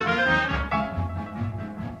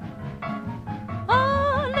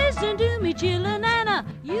me chillin', and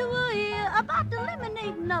you will hear about the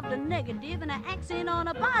eliminating of the negative and an accent on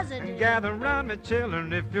a positive. Gather round me,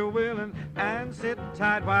 children, if you're willing, and sit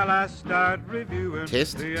tight while I start reviewing.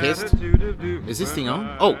 Test. Attitude of doing Is this thing on?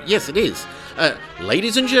 right. Oh, yes, it is.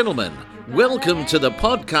 Ladies and gentlemen, welcome to the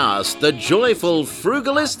podcast, The Joyful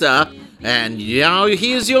Frugalista. And now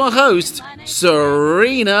here's your host,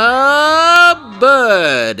 Serena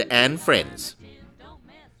Bird and friends.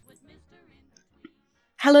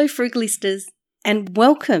 Hello, Frugalistas, and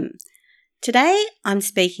welcome. Today, I'm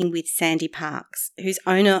speaking with Sandie Parkes, who's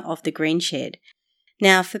owner of The Green Shed.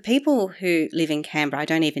 Now, for people who live in Canberra, I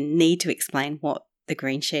don't even need to explain what The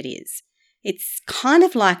Green Shed is. It's kind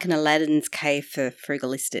of like an Aladdin's cave for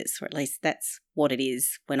frugalistas, or at least that's what it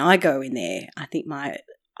is. When I go in there, I think my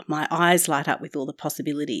eyes light up with all the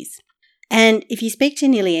possibilities. And if you speak to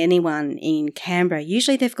nearly anyone in Canberra,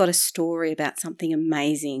 usually they've got a story about something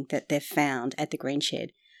amazing that they've found at the Green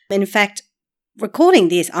Shed. And in fact, recording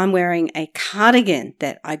this, I'm wearing a cardigan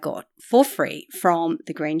that I got for free from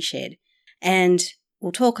the Green Shed. And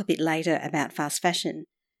we'll talk a bit later about fast fashion.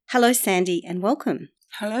 Hello, Sandie, and welcome.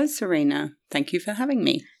 Hello, Serena. Thank you for having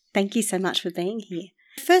me. Thank you so much for being here.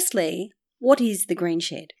 Firstly, what is the Green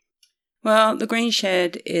Shed? Well, the Green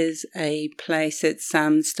Shed is a place that's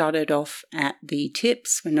started off at the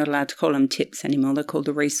TIPS. We're not allowed to call them TIPS anymore. They're called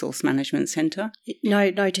the Resource Management Centre.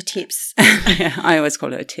 No to tips. I always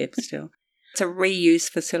call it a TIP still. It's a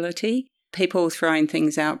reuse facility. People throwing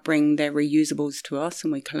things out bring their reusables to us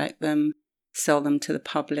and we collect them, sell them to the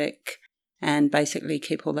public, and basically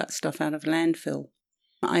keep all that stuff out of landfill.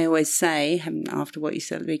 I always say, after what you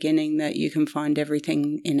said at the beginning, that you can find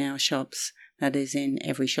everything in our shops. That is in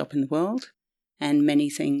every shop in the world, and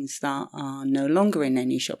many things that are no longer in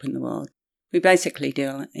any shop in the world. We basically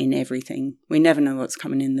deal in everything. We never know what's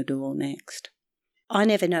coming in the door next. I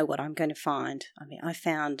never know what I'm going to find. I mean, I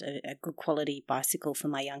found a good quality bicycle for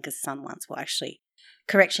my youngest son once. Well, actually,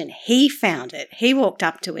 correction, he found it. He walked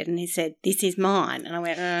up to it and he said, "This is mine." And I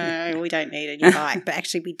went, "Oh, we don't need a new bike." But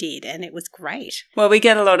actually we did, and it was great. Well, we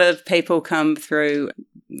get a lot of people come through,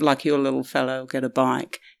 like your little fellow, get a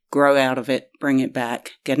bike, grow out of it, bring it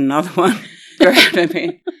back, get another one, grow out of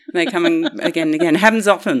it. They come in again and again. It happens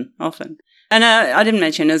often. And I didn't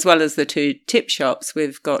mention, as well as the two tip shops,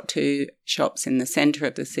 we've got two shops in the centre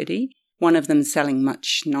of the city. One of them selling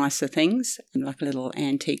much nicer things, like little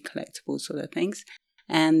antique collectible sort of things.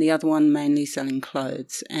 And the other one mainly selling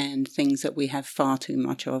clothes and things that we have far too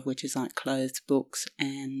much of, which is like clothes, books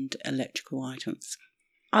and electrical items.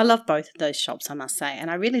 I love both of those shops, I must say, and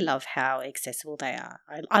I really love how accessible they are.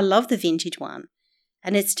 I love the vintage one,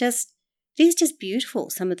 and it is just beautiful,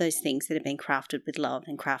 some of those things that have been crafted with love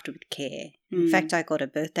and crafted with care. In fact, I got a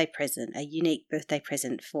unique birthday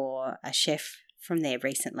present for a chef from there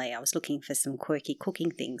recently. I was looking for some quirky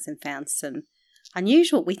cooking things and found some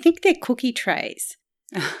unusual, we think they're cookie trays,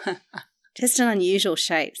 just an unusual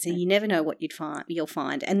shape, so you never know what you'll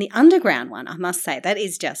find. And the underground one, I must say, that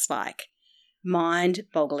is just like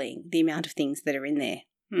mind-boggling, the amount of things that are in there.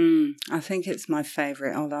 I think it's my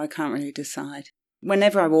favourite, although I can't really decide.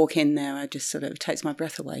 Whenever I walk in there, I just sort of, it takes my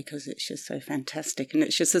breath away because it's just so fantastic. And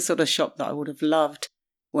it's just the sort of shop that I would have loved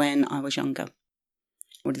when I was younger.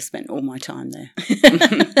 I would have spent all my time there.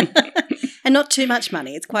 And not too much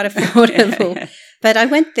money. It's quite affordable. But I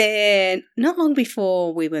went there not long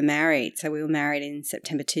before we were married. So we were married in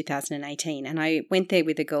September 2018. And I went there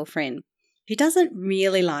with a girlfriend who doesn't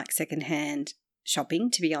really like secondhand shopping,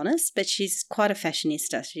 to be honest, but she's quite a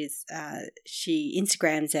fashionista. She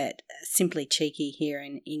Instagrams at Simply Cheeky here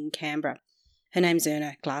in Canberra. Her name's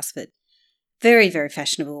Erna Glassford. Very, very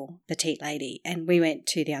fashionable, petite lady. And we went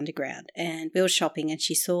to the underground and we were shopping and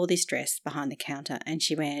she saw this dress behind the counter and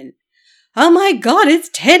she went, "Oh my God, it's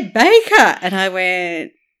Ted Baker." And I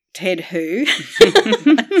went, "Ted who?"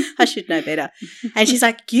 I should know better. And she's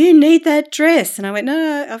like, "You need that dress." And I went,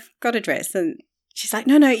 No, I've got a dress. And she's like,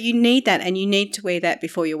 no, you need that and you need to wear that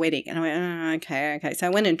before your wedding. And I went, "Oh, okay. So I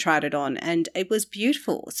went and tried it on and it was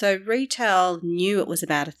beautiful. So retail knew it was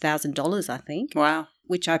about $1,000, I think. Wow.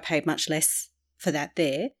 Which I paid much less for that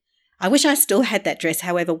there. I wish I still had that dress.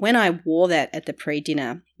 However, when I wore that at the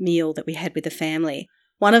pre-dinner meal that we had with the family,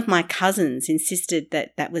 one of my cousins insisted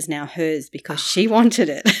that that was now hers because she wanted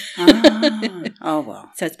it. Oh,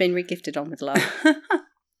 well. So it's been regifted on with love.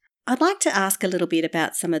 I'd like to ask a little bit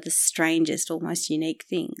about some of the strangest, almost unique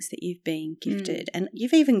things that you've been gifted. And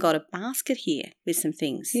you've even got a basket here with some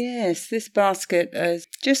things. Yes, this basket is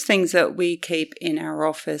just things that we keep in our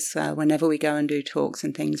office. Whenever we go and do talks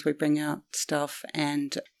and things, we bring out stuff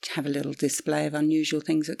and have a little display of unusual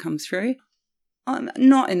things that come through.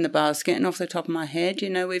 Not in the basket, and off the top of my head,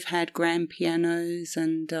 we've had grand pianos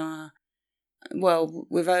and Well,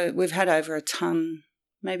 we've had over a ton,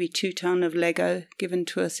 maybe 2 ton of Lego given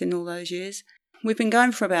to us in all those years. We've been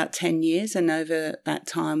going for about 10 years, and over that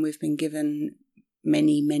time we've been given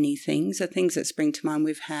many, many things. The things that spring to mind,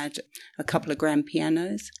 we've had a couple of grand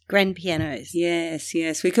pianos. Grand pianos. Yes.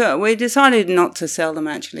 We decided not to sell them,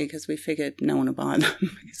 actually, because we figured no one would buy them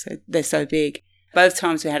because they're so big. Both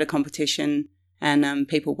times we had a competition, and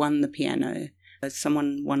people won the piano.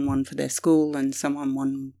 Someone won one for their school, and someone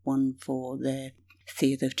won one for their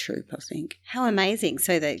theatre troupe, I think. How amazing.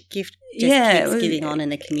 So the gift just keeps giving on in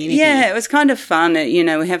the community. Yeah, it was kind of fun.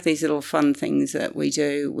 We have these little fun things that we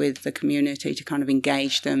do with the community to kind of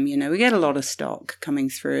engage them. We get a lot of stock coming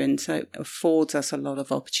through, and so it affords us a lot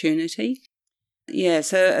of opportunity. Yeah,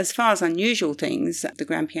 so as far as unusual things, the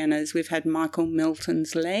grand pianos, we've had Michael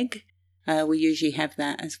Milton's leg. We usually have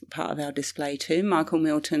that as part of our display too. Michael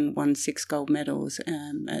Milton won 6 gold medals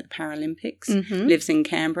at Paralympics, lives in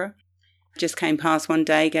Canberra. Just came past one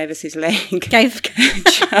day, gave us his leg.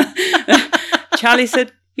 Charlie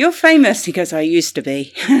said, "You're famous." He goes, "I used to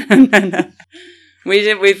be."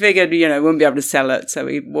 We figured, we wouldn't be able to sell it, so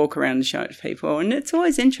we walk around and show it to people. And it's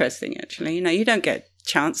always interesting, actually. You don't get a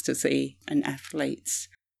chance to see an athlete's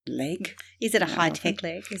leg. Is it a high-tech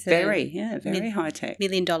leg? Is it very high-tech. $1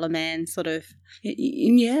 million man sort of?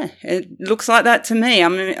 Yeah, it looks like that to me.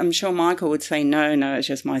 I'm sure Michael would say, no, it's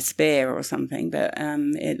just my spare or something, but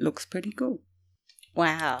it looks pretty cool.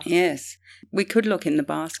 Wow. Yes. We could look in the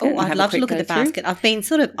basket. Oh, I'd love to look at the basket. I've been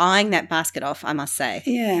sort of eyeing that basket off, I must say.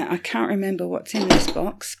 Yeah, I can't remember what's in this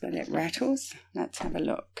box, but it rattles. Let's have a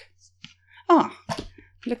look. Oh,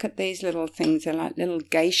 look at these little things. They're like little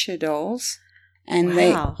geisha dolls. And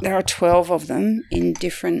there are 12 of them in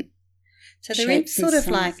different So they're in sort of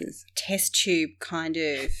like test tube kind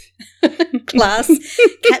of glass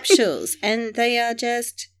capsules, and they are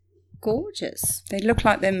just gorgeous. They look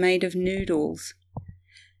like they're made of noodles.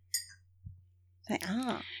 They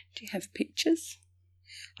are. Do you have pictures?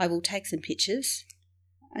 I will take some pictures.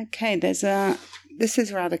 Okay, this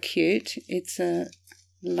is rather cute. It's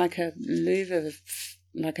like a louver,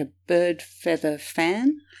 like a bird feather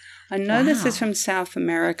fan. I know this is from South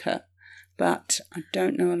America, but I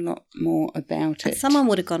don't know a lot more about it. Someone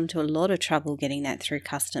would have gone into a lot of trouble getting that through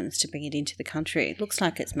customs to bring it into the country. It looks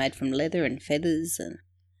like it's made from leather and feathers. And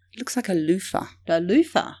it looks like a loofah. A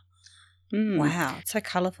loofah? Mm. Wow, it's so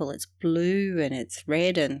colourful. It's blue and it's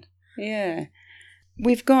red and... Yeah.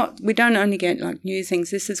 We don't only get like new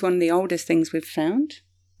things. This is one of the oldest things we've found.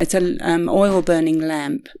 It's an oil-burning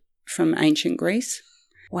lamp from ancient Greece.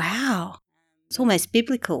 Wow. It's almost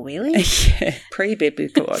biblical, really. Yeah,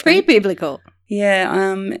 pre-biblical. Pre-biblical.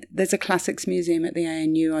 Yeah, there's a classics museum at the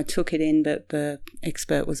ANU. I took it in, but the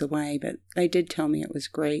expert was away. But they did tell me it was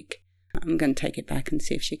Greek. I'm going to take it back and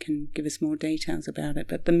see if she can give us more details about it.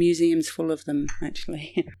 But the museum's full of them,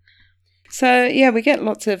 actually. So, yeah, we get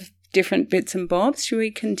lots of different bits and bobs. Should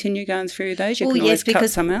we continue going through those? You can always cut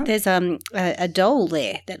some out. There's a doll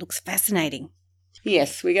there that looks fascinating.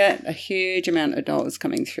 Yes, we get a huge amount of dolls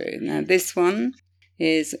coming through. Now, this one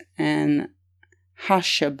is an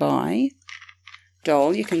Hushabye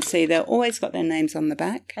doll. You can see they've always got their names on the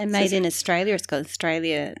back. And made in Australia. It's got an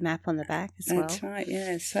Australia map on the back as well. That's right,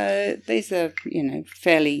 yeah. So these are,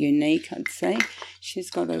 fairly unique, I'd say.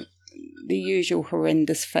 She's got the usual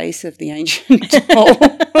horrendous face of the ancient doll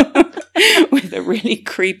with the really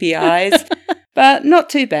creepy eyes, but not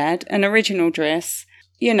too bad. An original dress.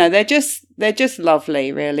 They're just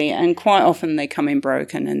lovely, really, and quite often they come in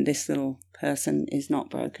broken, and this little person is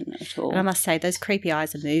not broken at all. And I must say, those creepy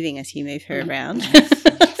eyes are moving as you move her around.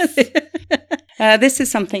 This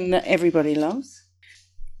is something that everybody loves.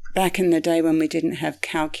 Back in the day when we didn't have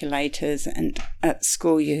calculators and at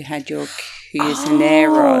school you had your Cuisinart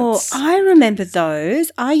rods. I remember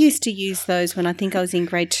those. I used to use those when I think I was in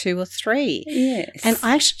grade 2 or 3. Yes. And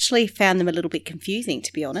I actually found them a little bit confusing,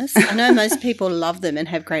 to be honest. I know most people love them and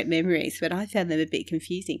have great memories, but I found them a bit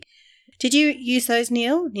confusing. Did you use those,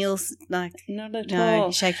 Neil? Neil's like... Not at no, all.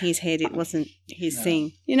 He's shaking his head. It wasn't his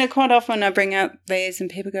thing. Quite often I bring up these and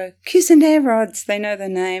people go, Cuisinart rods. They know the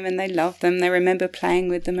name and they love them. They remember playing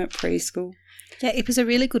with them at preschool. Yeah, it was a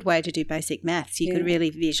really good way to do basic maths. You could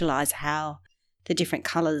really visualise how the different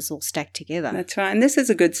colours all stack together. That's right. And this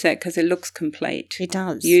is a good set because it looks complete. It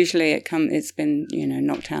does. Usually it's been,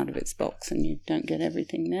 knocked out of its box and you don't get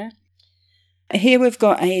everything there. Here we've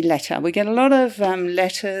got a letter. We get a lot of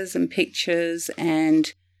letters and pictures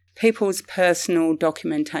and people's personal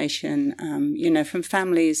documentation, from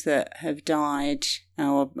families that have died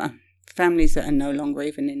or families that are no longer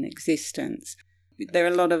even in existence. There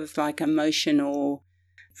are a lot of emotional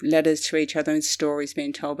letters to each other and stories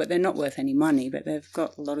being told, but they're not worth any money, but they've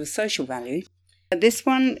got a lot of social value. This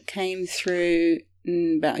one came through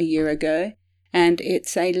about a year ago, and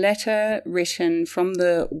it's a letter written from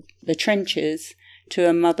the trenches to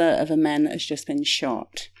a mother of a man that has just been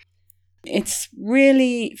shot. It's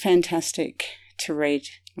really fantastic to read,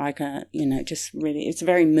 it's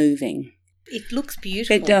very moving. It looks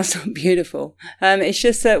beautiful. It does look beautiful. It's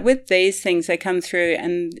just that with these things, they come through,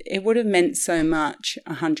 and it would have meant so much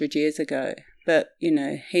 100 years ago. But,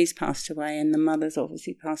 he's passed away, and the mother's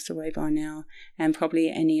obviously passed away by now, and probably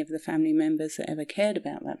any of the family members that ever cared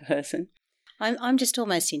about that person. I'm just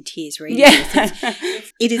almost in tears reading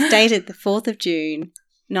this. It is dated the 4th of June,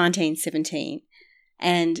 1917.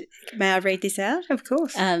 And may I read this out? Of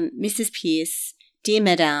course. Mrs. Pearce, dear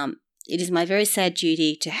Madame, it is my very sad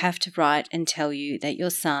duty to have to write and tell you that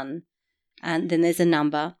your son, and then there's a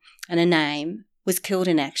number and a name, was killed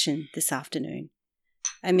in action this afternoon.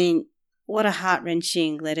 I mean, what a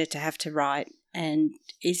heart-wrenching letter to have to write, and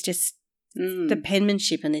it's just the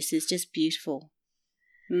penmanship in this is just beautiful.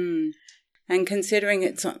 And considering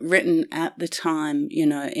it's written at the time,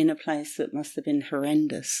 in a place that must have been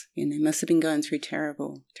horrendous, must have been going through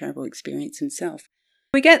terrible, terrible experience himself.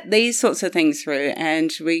 We get these sorts of things through,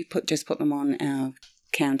 and we just put them on our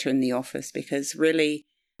counter in the office, because really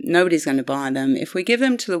nobody's going to buy them. If we give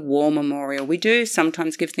them to the War Memorial, we do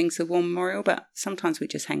sometimes give things to the War Memorial, but sometimes we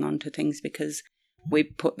just hang on to things because we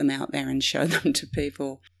put them out there and show them to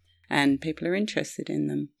people, and people are interested in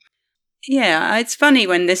them. Yeah, it's funny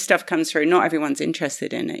when this stuff comes through, not everyone's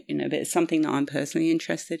interested in it, but it's something that I'm personally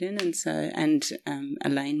interested in. And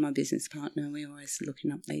Elaine, my business partner, we're always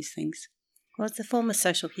looking up these things. Well, it's a form of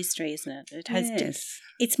social history, isn't it? It has. Yes.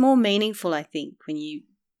 It's more meaningful, I think, when you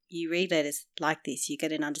read letters like this. You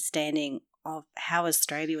get an understanding of how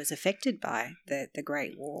Australia was affected by the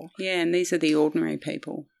Great War. Yeah, and these are the ordinary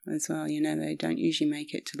people as well. They don't usually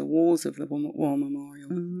make it to the wars of the War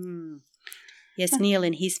Memorial. Yes, Neil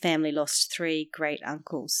and his family lost 3 great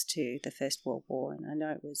uncles to the First World War, and I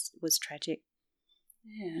know it was tragic.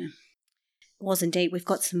 Yeah. It was indeed. We've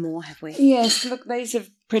got some more, have we? Yes, look, these are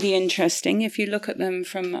pretty interesting. If you look at them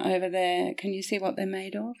from over there, can you see what they're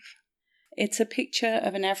made of? It's a picture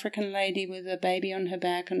of an African lady with a baby on her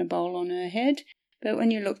back and a bowl on her head, but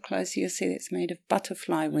when you look closer, you'll see it's made of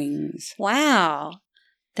butterfly wings. Wow.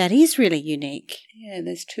 That is really unique. Yeah,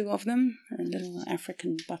 there's 2 of them, a little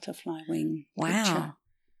African butterfly wing picture.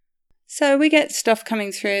 So we get stuff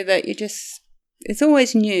coming through that it's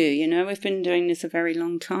always new, We've been doing this a very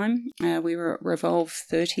long time. We were at Revolve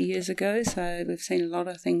 30 years ago, so we've seen a lot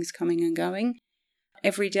of things coming and going.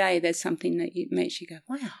 Every day there's something that makes you go,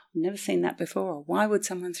 wow, I've never seen that before. Or why would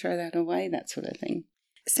someone throw that away, that sort of thing.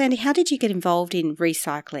 Sandie, how did you get involved in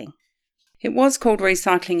recycling? It was called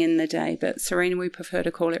recycling in the day, but Serena, we prefer to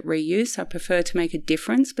call it reuse. I prefer to make a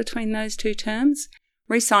difference between those 2 terms.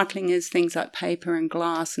 Recycling is things like paper and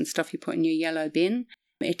glass and stuff you put in your yellow bin.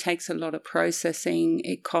 It takes a lot of processing.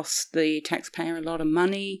 It costs the taxpayer a lot of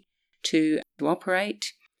money to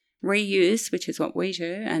operate. Reuse, which is what we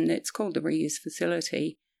do, and it's called the reuse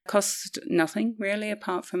facility, costs nothing really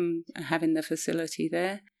apart from having the facility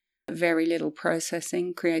there. Very little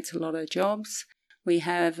processing, creates a lot of jobs. We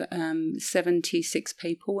have 76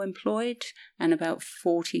 people employed, and about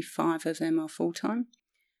 45 of them are full-time.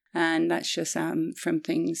 And that's just from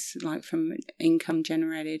things like from income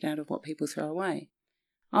generated out of what people throw away.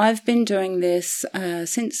 I've been doing this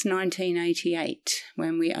since 1988,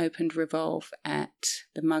 when we opened Revolve at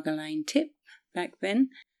the Mugger Lane Tip back then.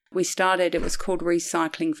 It was called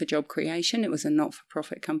Recycling for Job Creation. It was a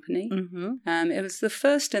not-for-profit company. It was the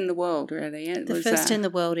first in the world, really. First in the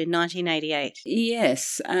world in 1988.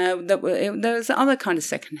 Yes. There was other kind of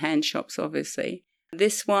second-hand shops, obviously.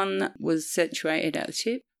 This one was situated at the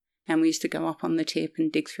tip, and we used to go up on the tip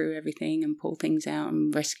and dig through everything and pull things out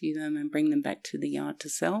and rescue them and bring them back to the yard to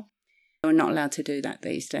sell. We're not allowed to do that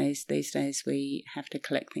these days. These days we have to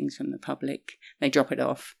collect things from the public. They drop it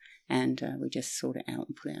off. And we just sort it out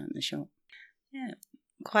and put it out in the shop. Yeah.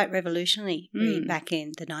 Quite revolutionary back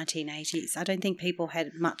in the 1980s. I don't think people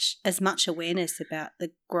had as much awareness about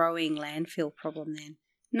the growing landfill problem then.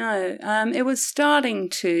 No, it was starting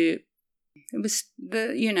to. It was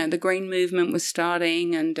the green movement was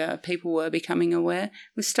starting, and people were becoming aware.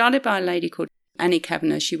 It was started by a lady called Annie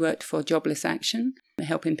Kavanagh. She worked for Jobless Action,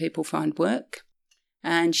 helping people find work.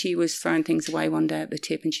 And she was throwing things away one day at the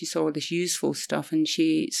tip, and she saw all this useful stuff, and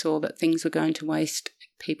she saw that things were going to waste,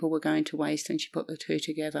 people were going to waste, and she put the 2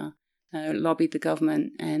 together, lobbied the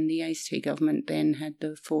government, and the ACT government then had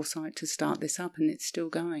the foresight to start this up, and it's still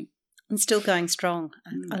going. And still going strong.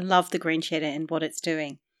 I love the Green Shed and what it's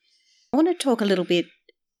doing. I want to talk a little bit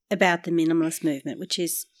about the minimalist movement, which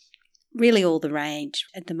is really all the rage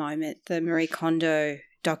at the moment. The Marie Kondo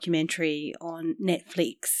documentary on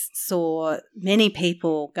Netflix saw many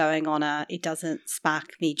people going on a "it doesn't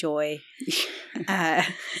spark me joy" kind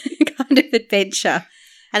of adventure.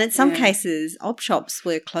 And in some cases, op shops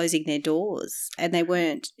were closing their doors and they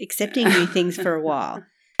weren't accepting new things for a while.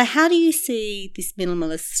 So how do you see this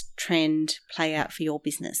minimalist trend play out for your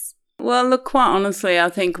business? Well, look, quite honestly, I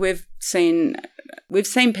think we've seen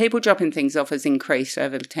people dropping things off as increased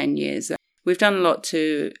over the 10 years. We've done a lot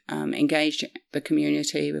to engage the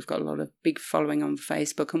community. We've got a lot of big following on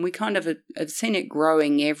Facebook, and we kind of have seen it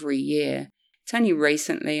growing every year. It's only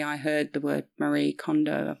recently I heard the word Marie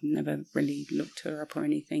Kondo. I've never really looked her up or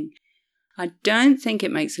anything. I don't think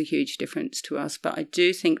it makes a huge difference to us, but I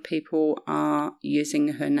do think people are using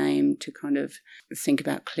her name to kind of think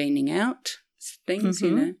about cleaning out things,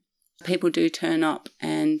 you know. People do turn up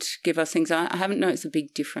and give us things. I haven't noticed a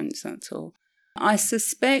big difference, that's all. I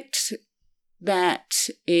suspect that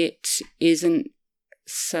it isn't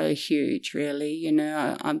so huge, really. You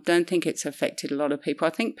know, I don't think it's affected a lot of people.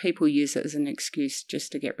 I think people use it as an excuse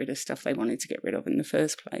just to get rid of stuff they wanted to get rid of in the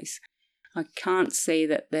first place. I can't see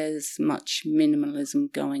that there's much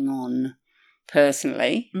minimalism going on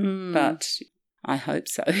personally, but I hope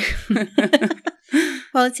so.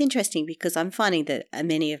 Well, it's interesting because I'm finding that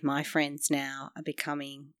many of my friends now are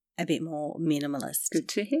becoming a bit more minimalist. Good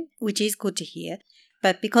to hear. Which is good to hear.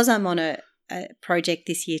 But because I'm on a project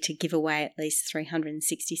this year to give away at least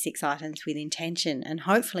 366 items with intention and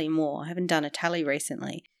hopefully more, I haven't done a tally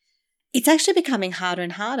recently, it's actually becoming harder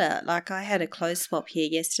and harder. Like I had a clothes swap here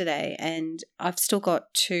yesterday and I've still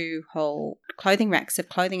got 2 whole clothing racks of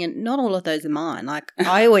clothing and not all of those are mine. Like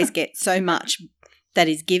I always get so much that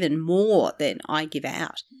is given more than I give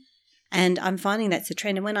out. And I'm finding that's a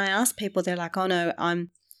trend. And when I ask people, they're like, oh no,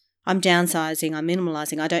 I'm downsizing, I'm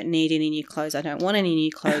minimalising, I don't need any new clothes, I don't want any new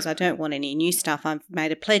clothes, I don't want any new stuff. I've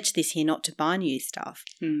made a pledge this year not to buy new stuff.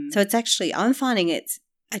 So it's actually, I'm finding it's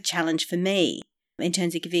a challenge for me in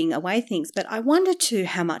terms of giving away things. But I wonder too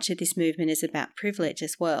how much of this movement is about privilege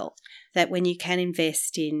as well, that when you can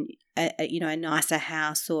invest in a nicer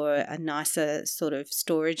house or a nicer sort of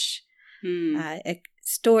storage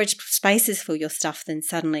spaces for your stuff, then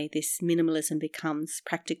suddenly this minimalism becomes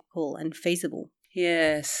practical and feasible.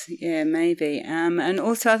 Yes, yeah, maybe. And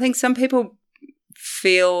also I think some people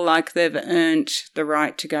feel like they've earned the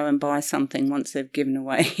right to go and buy something once they've given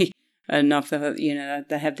away enough.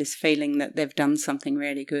 They have this feeling that they've done something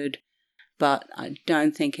really good. But I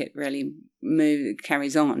don't think it really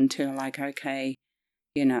carries on to like, okay,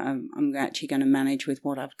 I'm actually going to manage with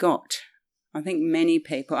what I've got. I think many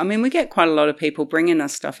people, we get quite a lot of people bringing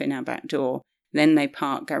us stuff in our back door. Then they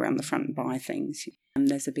go around the front and buy things. And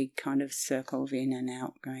there's a big kind of circle of in and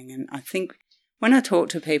out going. And I think when I talk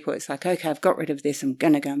to people, it's like, okay, I've got rid of this. I'm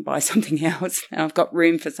going to go and buy something else. Now I've got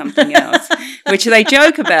room for something else, which they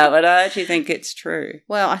joke about, but I actually think it's true.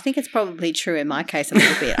 Well, I think it's probably true in my case a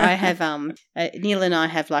little bit. I have, Neil and I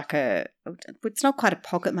have like it's not quite a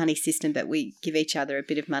pocket money system, but we give each other a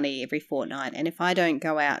bit of money every fortnight. And if I don't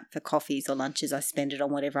go out for coffees or lunches, I spend it on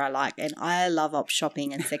whatever I like. And I love op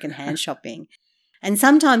shopping and secondhand shopping. And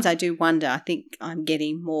sometimes I do wonder, I think I'm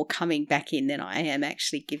getting more coming back in than I am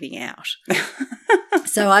actually giving out.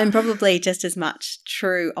 So I'm probably just as much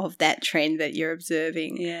true of that trend that you're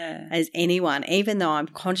observing as anyone, even though I'm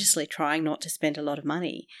consciously trying not to spend a lot of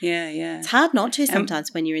money. Yeah. It's hard not to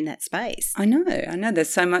sometimes when you're in that space. I know.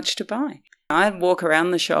 There's so much to buy. I walk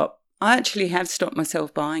around the shop. I actually have stopped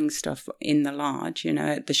myself buying stuff in the large,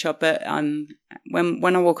 at the shop. But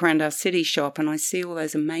when I walk around our city shop and I see all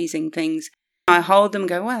those amazing things, I hold them and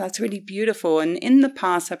go, wow, that's really beautiful. And in the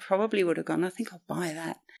past, I probably would have gone, I think I'll buy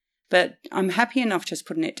that. But I'm happy enough just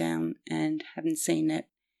putting it down and haven't seen it.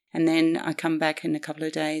 And then I come back in a couple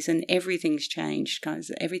of days and everything's changed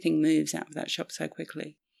because everything moves out of that shop so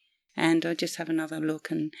quickly. And I just have another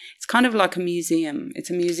look. And it's kind of like a museum.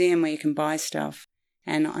 It's a museum where you can buy stuff.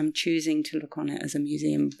 And I'm choosing to look on it as a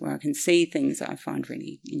museum where I can see things that I find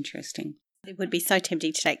really interesting. It would be so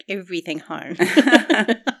tempting to take everything home.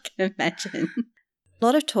 I can imagine. A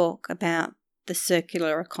lot of talk about the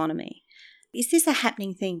circular economy. Is this a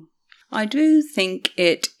happening thing? I do think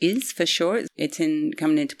it is for sure. It's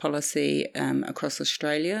coming into policy across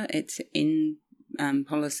Australia. It's in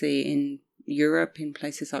policy in Europe, in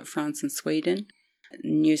places like France and Sweden.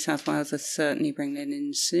 New South Wales are certainly bringing it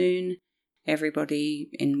in soon. Everybody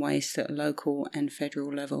in waste at local and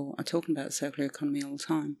federal level are talking about circular economy all the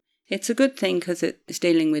time. It's a good thing because it's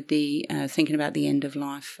dealing with the thinking about the end of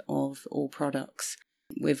life of all products.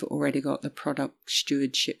 We've already got the product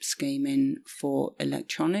stewardship scheme in for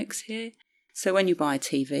electronics here. So when you buy a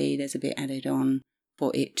TV, there's a bit added on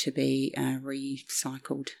for it to be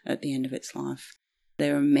recycled at the end of its life.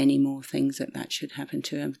 There are many more things that should happen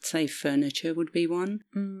to. I would say furniture would be one.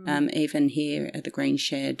 Even here at the Green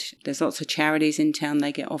Shed, there's lots of charities in town.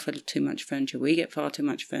 They get offered too much furniture. We get far too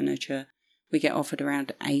much furniture. We get offered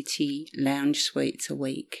around 80 lounge suites a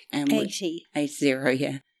week. And 80? 80,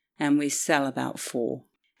 yeah. And we sell about 4.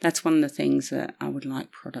 That's one of the things that I would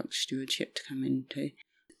like product stewardship to come into.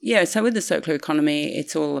 Yeah, so with the circular economy,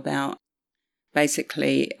 it's all about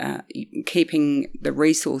basically keeping the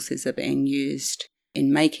resources that are being used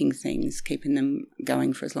in making things, keeping them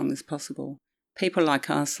going for as long as possible. People like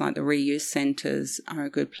us, like the reuse centres, are a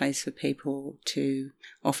good place for people to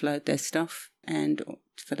offload their stuff and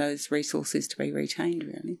for those resources to be retained,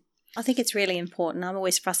 really. I think it's really important. I'm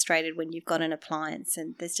always frustrated when you've got an appliance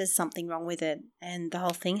and there's just something wrong with it and the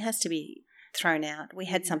whole thing has to be thrown out. We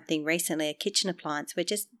had something recently, a kitchen appliance, where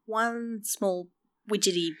just one small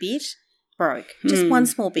widgety bit broke, just one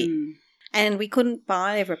small bit. And we couldn't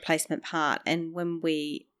buy a replacement part. And when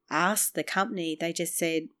we asked the company, they just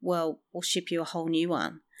said, well, we'll ship you a whole new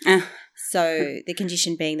one. So the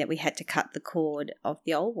condition being that we had to cut the cord of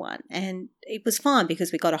the old one. And it was fine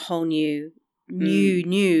because we got a whole new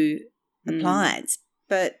appliance.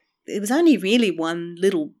 But it was only really one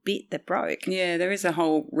little bit that broke. Yeah, there is a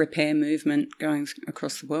whole repair movement going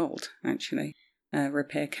across the world, actually.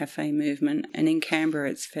 Repair cafe movement. And in Canberra,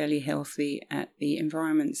 it's fairly healthy at the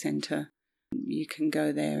Environment Centre. You can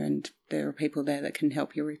go there and there are people there that can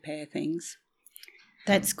help you repair things.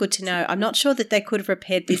 That's good to know. I'm not sure that they could have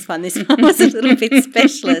repaired this one. This one was a little bit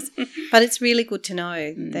specialist. But it's really good to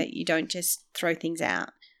know that you don't just throw things out.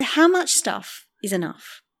 How much stuff is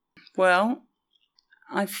enough? Well,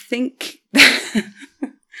 I think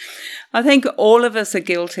all of us are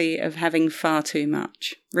guilty of having far too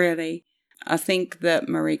much, really. I think that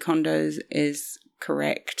Marie Kondo is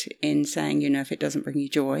correct in saying, if it doesn't bring you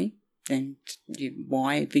joy, then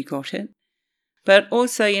why have you got it? But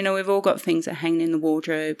also, we've all got things that hang in the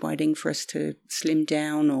wardrobe waiting for us to slim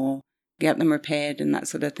down or get them repaired and that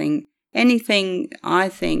sort of thing. Anything, I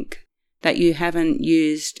think, that you haven't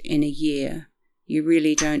used in a year, you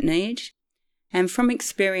really don't need. And from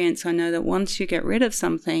experience, I know that once you get rid of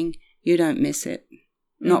something, you don't miss it.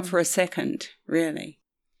 Not for a second, really.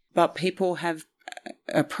 But people have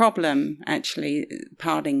a problem actually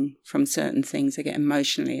parting from certain things. They get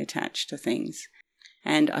emotionally attached to things.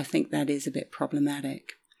 And I think that is a bit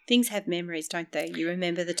problematic. Things have memories, don't they? You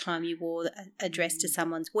remember the time you wore a dress to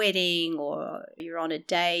someone's wedding, or you're on a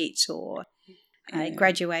date, or a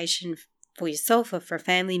graduation for yourself or for a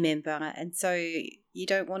family member. And so you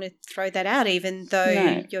don't want to throw that out, even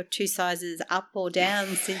though you're 2 sizes up or down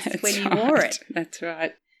since when you wore it. That's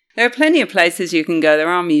right. There are plenty of places you can go. There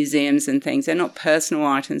are museums and things. They're not personal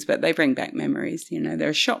items, but they bring back memories. There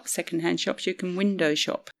are shops, secondhand shops. You can window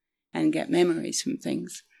shop and get memories from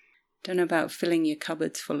things. Don't know about filling your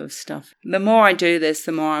cupboards full of stuff. The more I do this,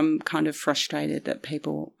 the more I'm kind of frustrated that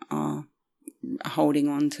people are holding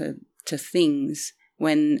on to things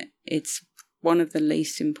when it's one of the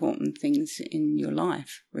least important things in your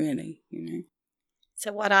life, really,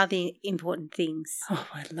 So what are the important things? Oh,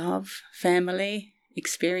 I love family,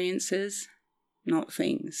 experiences, not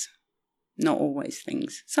things. Not always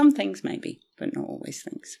things. Some things maybe, but not always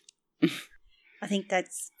things. I think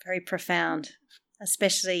that's very profound,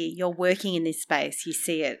 especially you're working in this space. You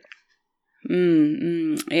see it.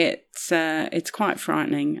 It's quite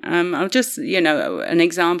frightening. I'll just, an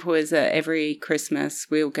example is that every Christmas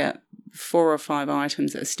we'll get 4 or 5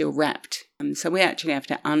 items that are still wrapped. So we actually have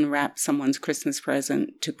to unwrap someone's Christmas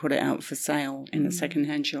present to put it out for sale in a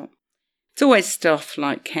second-hand shop. It's always stuff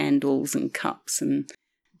like candles and cups, and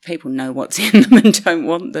people know what's in them and don't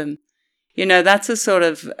want them. That's a sort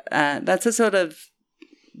of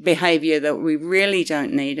behaviour that we really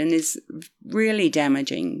don't need and is really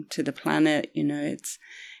damaging to the planet. It's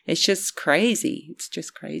just crazy. It's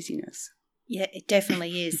just craziness. Yeah, it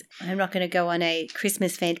definitely is. I'm not going to go on a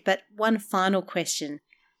Christmas vent, but one final question.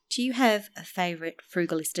 Do you have a favourite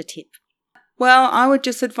Frugalista tip? Well, I would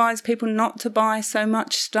just advise people not to buy so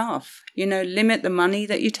much stuff. Limit the money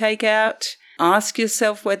that you take out. Ask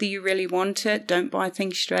yourself whether you really want it. Don't buy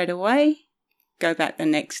things straight away. Go back the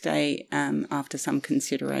next day after some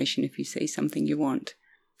consideration if you see something you want.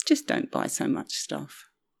 Just don't buy so much stuff.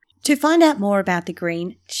 To find out more about the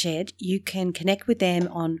Green Shed, you can connect with them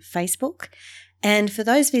on Facebook. And for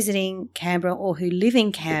those visiting Canberra or who live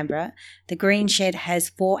in Canberra, the Green Shed has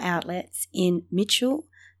 4 outlets in Mitchell,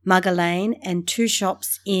 Mugger Lane, and 2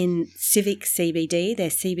 shops in Civic CBD. Their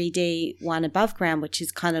CBD one above ground, which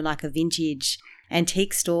is kind of like a vintage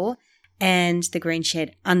antique store, and the Green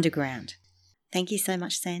Shed underground. Thank you so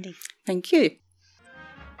much, Sandie. Thank you.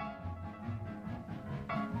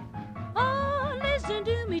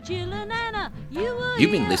 chillin' and you will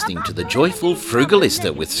You've been listening to The Joyful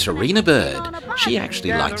Frugalista with Serena Bird. She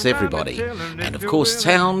actually likes everybody. And of course,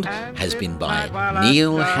 sound has been by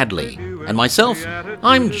Neil Hadley. And myself,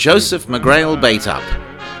 I'm Joseph McGrail Bateup.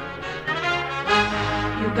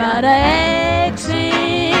 You gotta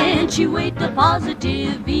accentuate the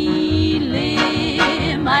positive, eliminate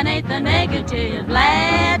the negative,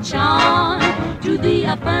 latch on to the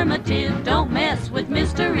affirmative, don't mess with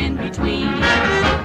Mr. In Between.